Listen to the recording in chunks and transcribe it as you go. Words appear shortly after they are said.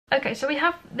Okay, so we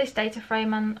have this data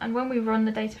frame, and when we run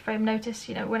the data frame, notice,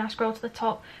 you know, when I scroll to the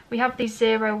top, we have these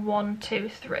 0, 1, 2,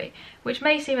 3, which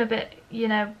may seem a bit, you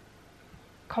know,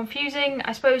 confusing.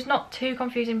 I suppose not too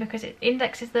confusing because it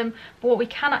indexes them, but what we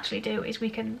can actually do is we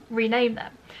can rename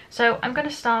them. So I'm going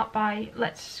to start by,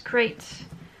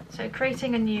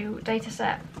 creating a new data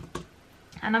set,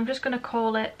 and I'm just going to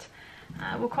call it,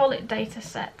 we'll call it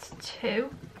dataset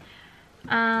 2,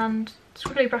 and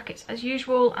squiggly brackets as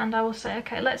usual, and I will say,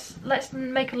 okay, let's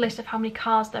make a list of how many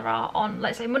cars there are on,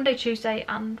 let's say, Monday, Tuesday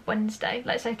and Wednesday,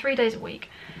 let's say 3 days a week.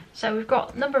 So we've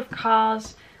got number of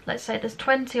cars, let's say there's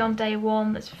 20 on day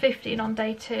 1, there's 15 on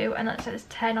day 2, and let's say there's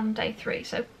 10 on day 3,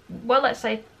 so, well, let's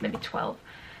say maybe 12,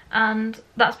 and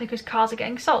that's because cars are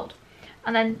getting sold.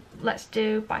 And then let's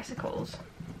do bicycles,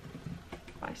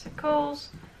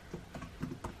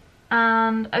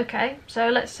 and okay, so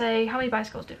let's say, how many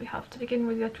bicycles did we have to begin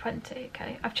with? We had 20.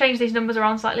 Okay, I've changed these numbers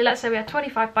around slightly. Let's say we had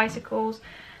 25 bicycles.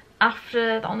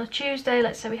 After, on the Tuesday,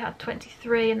 let's say we had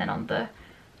 23, and then on the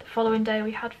following day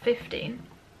we had 15.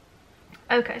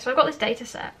 Okay, so I've got this data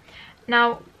set.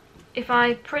 Now if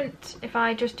I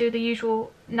just do the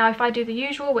usual, if I do the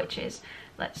usual, which is,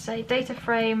 let's say, data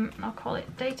frame, I'll call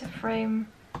it data frame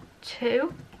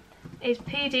 2 is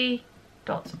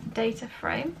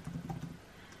pd.dataframe,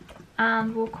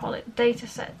 and we'll call it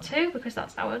dataset 2 because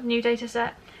that's our new data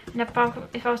set. And if I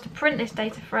was to print this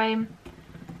data frame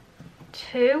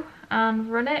 2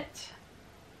 and run it,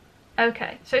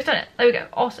 okay, so it's done it. There we go,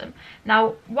 awesome.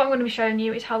 Now what I'm going to be showing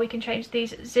you is how we can change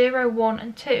these 0, 1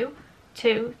 and 2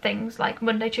 to things like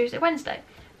Monday, Tuesday, Wednesday.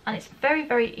 And it's very,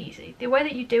 very easy. The way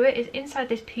that you do it is inside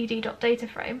this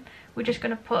pd.dataframe, we're just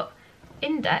going to put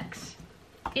index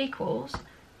equals,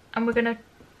 and we're going to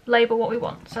label what we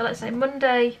want. So let's say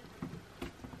Monday,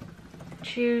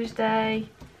 Tuesday,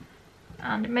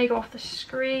 and it may go off the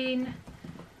screen,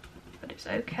 but it's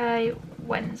okay,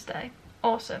 Wednesday.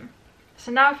 Awesome.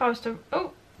 So now if I was to,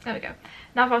 oh, there we go.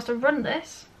 Now if I was to run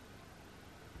this,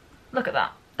 look at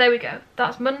that. There we go.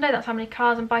 That's Monday. That's how many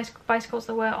cars and bicycles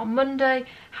there were on Monday,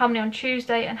 how many on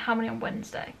Tuesday, and how many on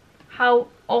Wednesday. How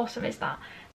awesome is that?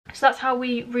 So that's how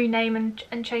we rename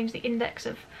and change the index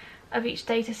of each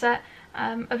data set,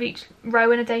 of each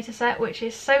row in a data set, which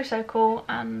is so cool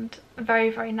and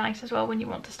very, very nice as well when you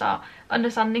want to start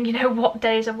understanding, you know, what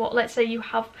days are what. Let's say you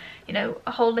have, you know,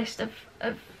 a whole list of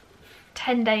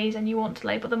 10 days and you want to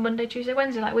label them Monday, Tuesday,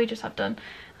 Wednesday like we just have done.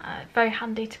 Very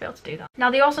handy to be able to do that. Now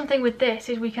the awesome thing with this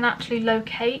is we can actually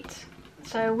locate,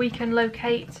 so we can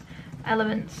locate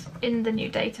elements in the new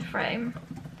data frame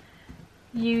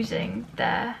using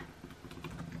their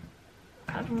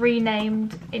kind of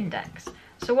renamed index.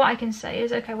 So what I can say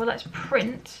is, okay, well, let's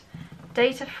print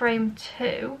data frame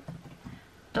 2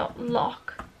 dot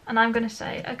lock, and I'm going to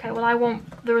say, okay, well, I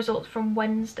want the results from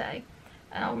Wednesday,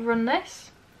 and I'll run this.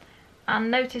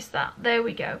 And notice that, there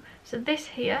we go. So this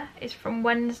here is from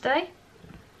Wednesday,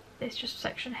 this just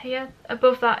section here.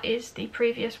 Above that is the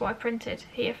previous, what I printed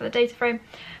here for the data frame.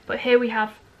 But here we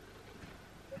have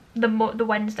the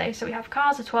Wednesday. So we have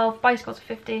cars are 12, bicycles are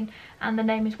 15, and the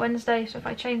name is Wednesday. So if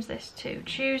I change this to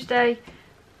Tuesday,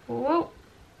 whoa.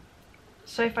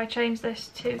 So if I change this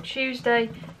to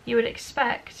Tuesday, you would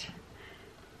expect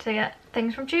to get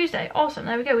things from Tuesday. Awesome,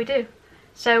 there we go, we do.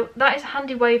 So that is a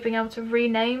handy way of being able to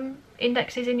rename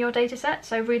indexes in your data set,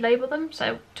 so relabel them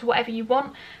so to whatever you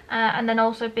want, and then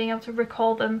also being able to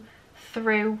recall them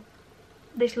through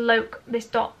this .loc,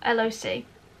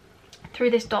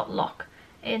 through this .lock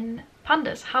in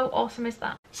Pandas. How awesome is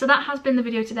that? So that has been the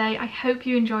video today. I hope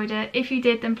you enjoyed it. If you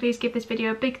did, then please give this video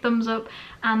a big thumbs up,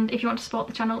 and if you want to support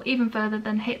the channel even further,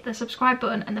 then hit the subscribe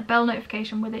button and the bell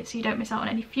notification with it so you don't miss out on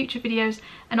any future videos,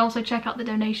 and also check out the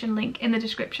donation link in the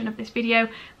description of this video.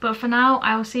 But for now,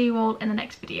 I will see you all in the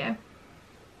next video.